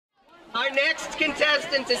Our next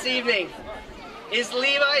contestant this evening is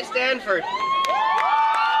Levi Stanford.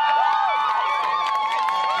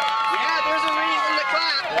 Yeah, there's a reason to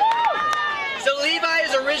clap. So Levi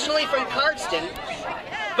is originally from Cardston,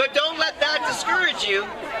 but don't let that discourage you,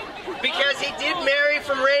 because he did marry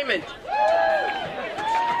from Raymond.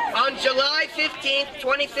 On July 15th,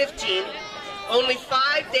 2015, only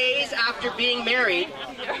 5 days after being married,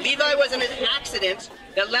 Levi was in an accident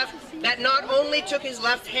that not only took his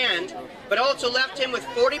left hand, but also left him with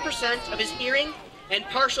 40% of his hearing and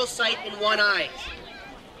partial sight in one eye.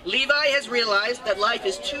 Levi has realized that life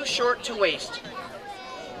is too short to waste.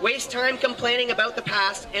 Waste time complaining about the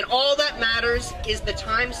past, and all that matters is the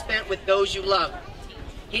time spent with those you love.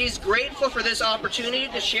 He is grateful for this opportunity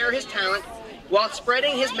to share his talent while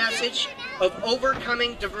spreading his message of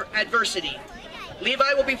overcoming adversity.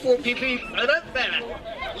 Levi will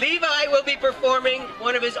be performing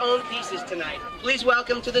one of his own pieces tonight. Please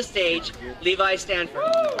welcome to the stage, Levi Stanford.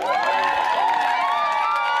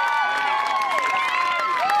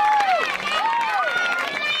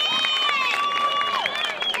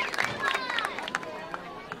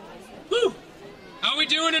 Woo! How are we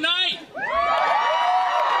doing tonight? All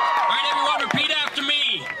right, everyone, repeat after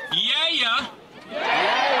me. Yeah, yeah.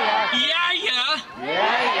 Yeah, yeah. Yeah,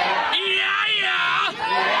 yeah.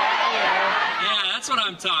 Yeah, that's what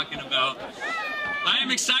I'm talking about. I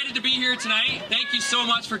am excited to be here tonight. Thank you so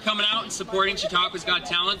much for coming out and supporting Chautauqua's Got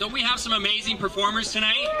Talent. Don't we have some amazing performers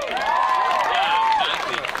tonight? Yeah,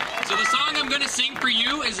 exactly. So the song I'm going to sing for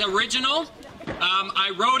you is original.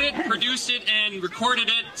 I wrote it, produced it, and recorded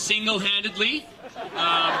it single-handedly.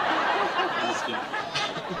 That's good.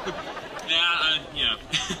 Yeah.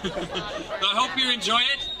 So I hope you enjoy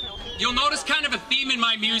it. You'll notice kind of a theme in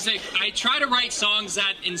my music. I try to write songs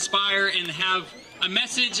that inspire and have a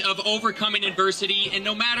message of overcoming adversity, and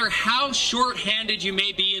no matter how short-handed you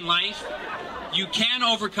may be in life, you can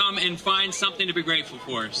overcome and find something to be grateful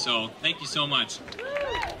for. So, thank you so much.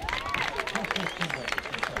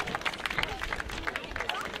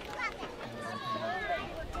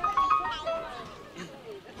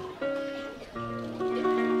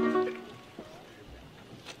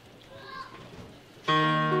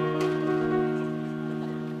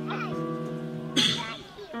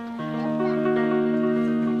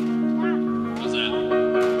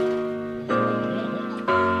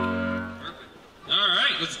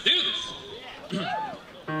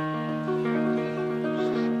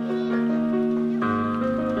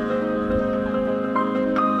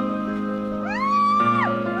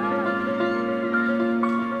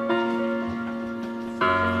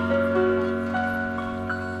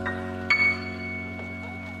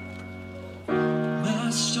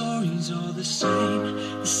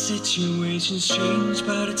 Situations change,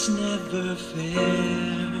 but it's never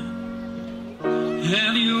fair.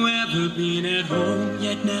 Have you ever been at home,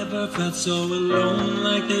 yet never felt so alone,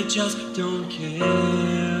 like they just don't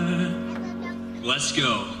care? Let's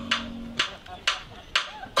go.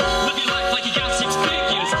 Live your life like you got 6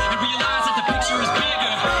 figures, and realize that the picture is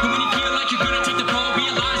bigger. And when you feel like you're gonna take the fall,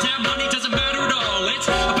 realize that money doesn't matter at all. It's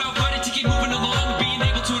about fighting to keep moving along, being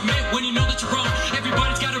able to admit when you know that you're wrong.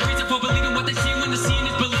 Everybody's got a reason for believing what they see. When the seeing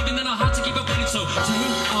is believing, then a heart to keep up waiting. So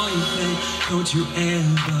take all you think, don't you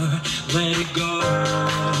ever let it go.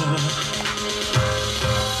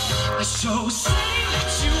 So say what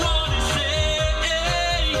you wanna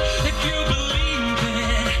say, if you believe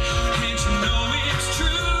it, and you know it's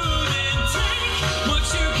true, then take what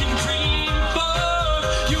you can dream for,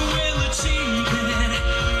 you will achieve it,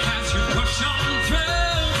 as you push on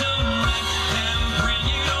through, don't let them bring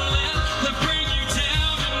you, don't let them bring you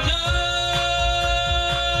down tonight.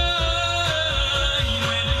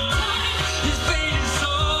 When time is fading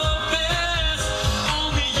so fast,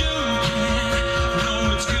 only you can know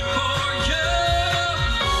what's good for you.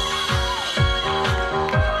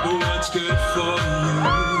 What's good for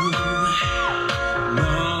you?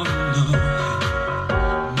 No, no.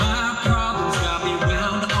 My problems got me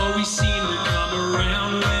round, always seem to come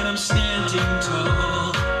around when I'm standing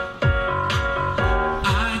tall.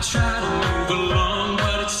 I try to move along,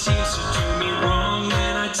 but it seems to do me wrong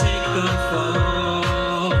when I take the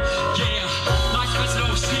fall. Yeah, life's best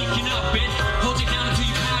always sneaking up, it holds you down until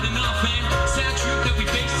you've had enough. And sad truth that we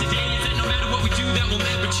face today is that no matter what we do, that will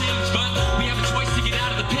never change. But we have a choice to get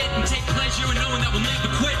out of the pit and take pleasure in knowing that we'll never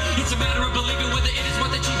quit. It's a matter of believing whether it is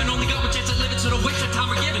worth achieving. Only got one chance at living, so don't waste our time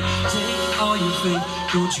we're given. Take all you think,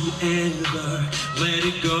 don't you ever let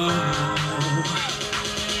it go.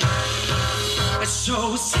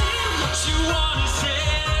 So say what you wanna say,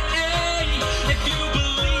 if you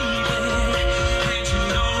believe it, and you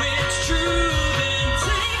know it's true, then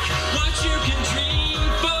take what you can dream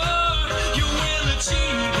for,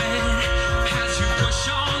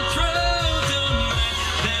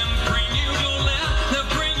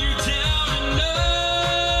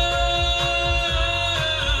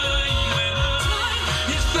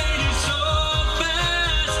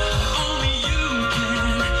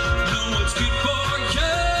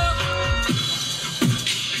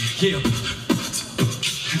 Yeah.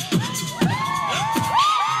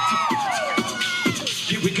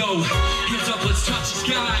 Here we go. Hands up, let's touch the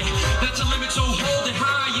sky. That's a limit, so hold it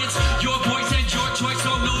high. It's your voice and your choice,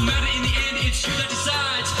 so no matter in the end, it's you that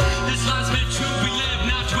decides. This life's meant to be lived,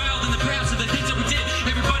 not dwelled in the past of the things that we did.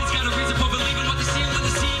 Everybody's got a reason for believing what they see, and when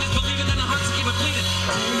the scene is believing, then the hearts will keep it bleeding.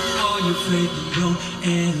 Take all your faith and don't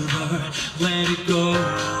ever let it go.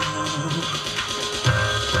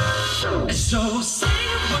 So say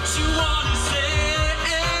what you want to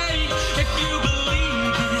say, if you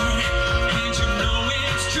believe it, and you know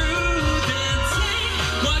it's true, then take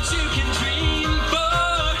what you can dream for,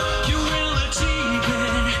 you will achieve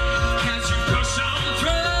it, as you push on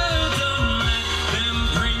through. Don't let them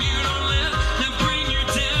bring you, don't let them bring you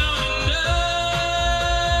down tonight.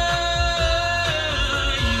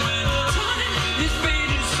 When time is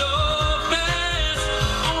fading so fast,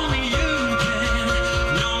 only you can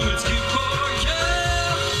know it's good for you.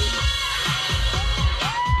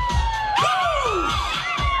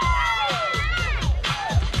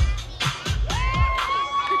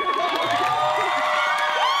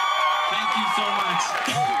 Thank you so much.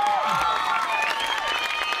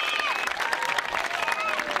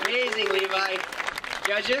 Amazing, Levi.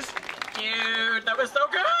 Judges? Dude, that was so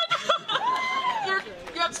good!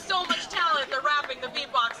 You have so much talent, the rapping, the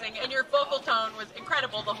beatboxing, and your vocal tone was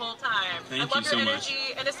incredible the whole time. Thank I love you so your much.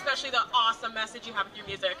 energy, and especially the awesome message you have with your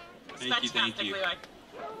music. It's Thank you, fantastic, thank you. Levi.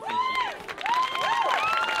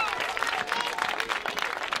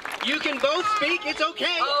 You can both speak, it's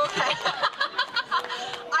okay. Okay.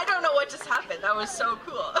 I don't know what just happened. That was so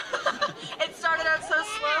cool. It started out so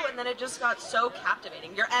slow, and then it just got so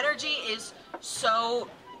captivating. Your energy is so,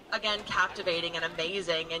 again, captivating and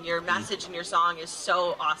amazing, and your message in your song is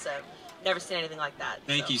so awesome. Never seen anything like that.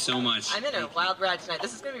 Thank you so much. I'm in a wild ride tonight.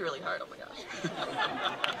 This is going to be really hard. Oh my gosh.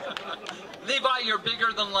 Levi, you're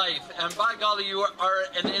bigger than life, and by golly, you are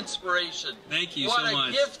an inspiration. Thank you what so much.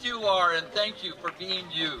 a gift you are, and thank you for being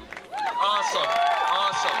you. Awesome,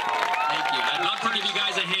 awesome. Thank you. I'd love to give you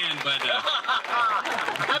guys a hand, but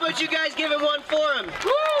How about you guys give him one for him?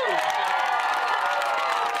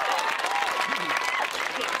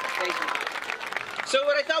 So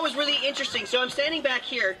what I thought was really interesting, so I'm standing back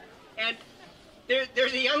here, and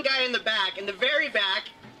there's a young guy in the back, in the very back,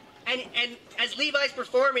 and as Levi's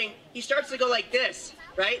performing, he starts to go like this,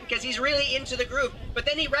 right? Because he's really into the groove, but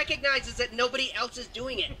then he recognizes that nobody else is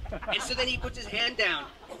doing it, and so then he puts his hand down.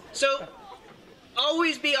 So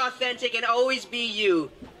always be authentic and always be you.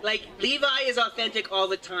 Like, Levi is authentic all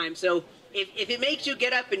the time, so if it makes you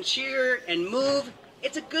get up and cheer and move,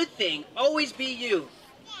 it's a good thing. Always be you.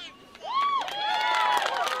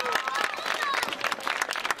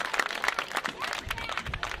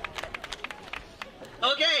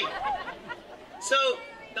 Okay, so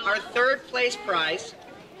our third place prize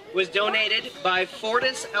was donated by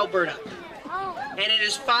Fortis, Alberta, and it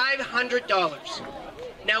is $500.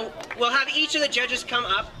 Now, we'll have each of the judges come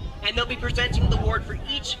up, and they'll be presenting the award for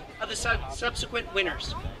each of the subsequent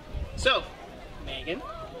winners. So, Megan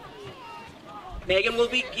will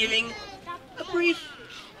be giving a brief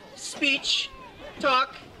speech,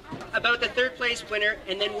 talk about the third place winner,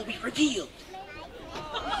 and then will be revealed.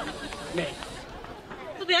 Megan.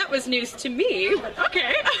 Well, that was news to me, but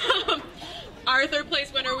okay. Our third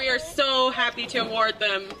place winner, we are so happy to award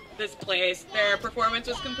them this place. Their performance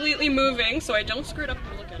was completely moving, so I don't screw it up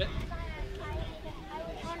when I look at it.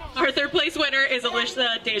 Our third place winner is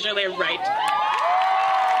Alicia Desjardins Wright.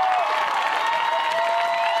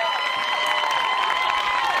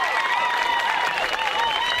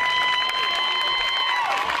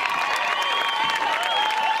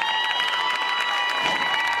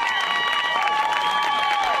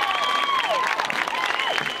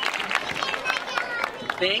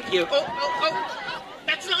 Thank you. Oh,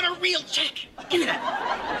 that's not a real check. Give me that.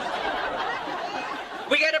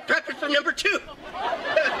 We gotta prep it for number 2.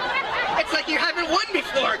 It's like you haven't won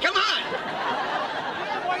before, come on.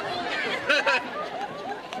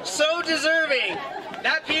 So deserving.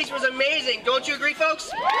 That piece was amazing. Don't you agree,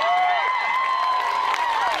 folks?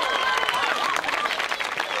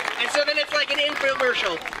 And so then it's like an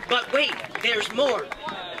infomercial. But wait, there's more.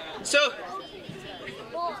 So,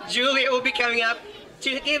 Julia will be coming up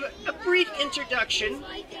to give a brief introduction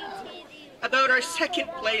about our second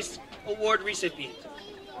place award recipient.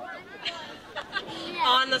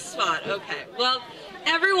 On the spot, okay. Well,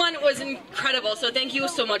 everyone was incredible, so thank you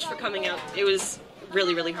so much for coming out. It was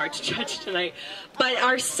really, really hard to judge tonight. But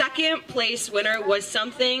our second place winner was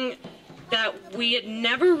something that we had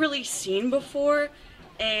never really seen before,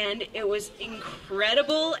 and it was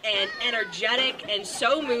incredible and energetic and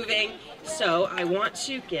so moving. So I want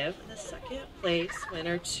to give the second place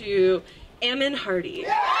winner to Ammon Hardy.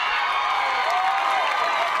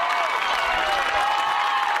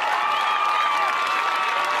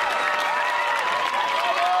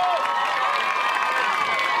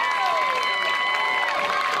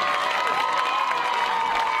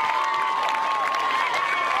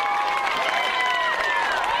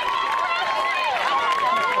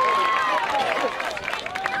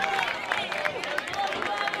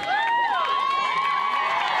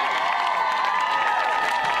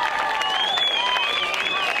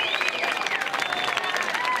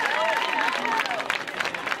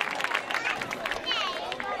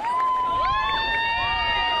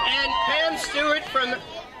 From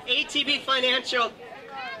ATB Financial.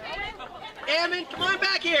 Ammon, come on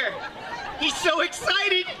back here. He's so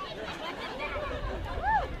excited.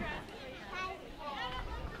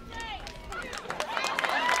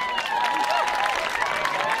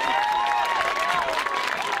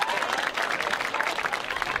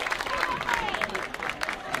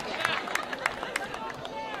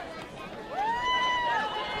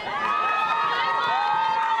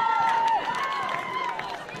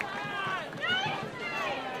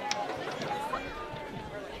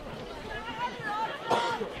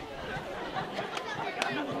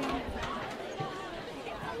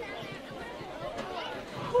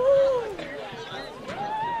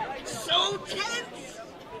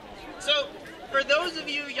 So, for those of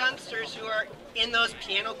you youngsters who are in those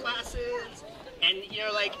piano classes and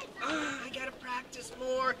you're like, oh, I gotta practice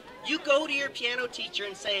more, you go to your piano teacher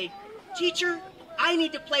and say, teacher, I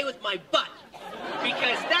need to play with my butt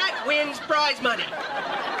because that wins prize money.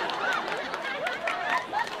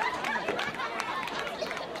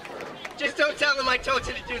 Just don't tell them I told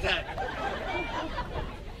you to do that.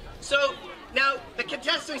 So, now, the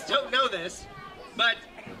contestants don't know this, but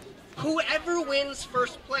whoever wins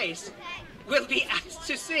first place will be asked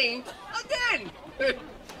to sing again.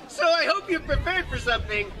 So I hope you're prepared for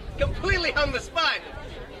something completely on the spot.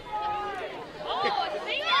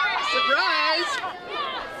 Surprise!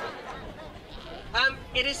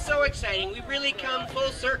 It is so exciting. We've really come full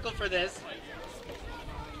circle for this.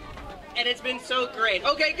 And it's been so great.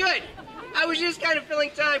 Okay, good. I was just kind of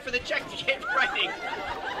filling time for the check to get writing.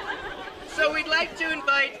 So we'd like to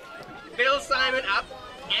invite Bill Simon up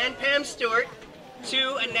and Pam Stewart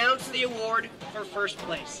to announce the award for first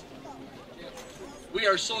place. We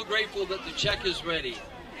are so grateful that the check is ready.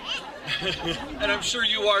 And I'm sure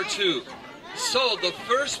you are too. So the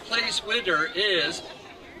first place winner is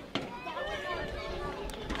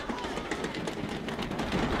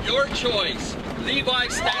your choice, Levi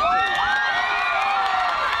Stanford.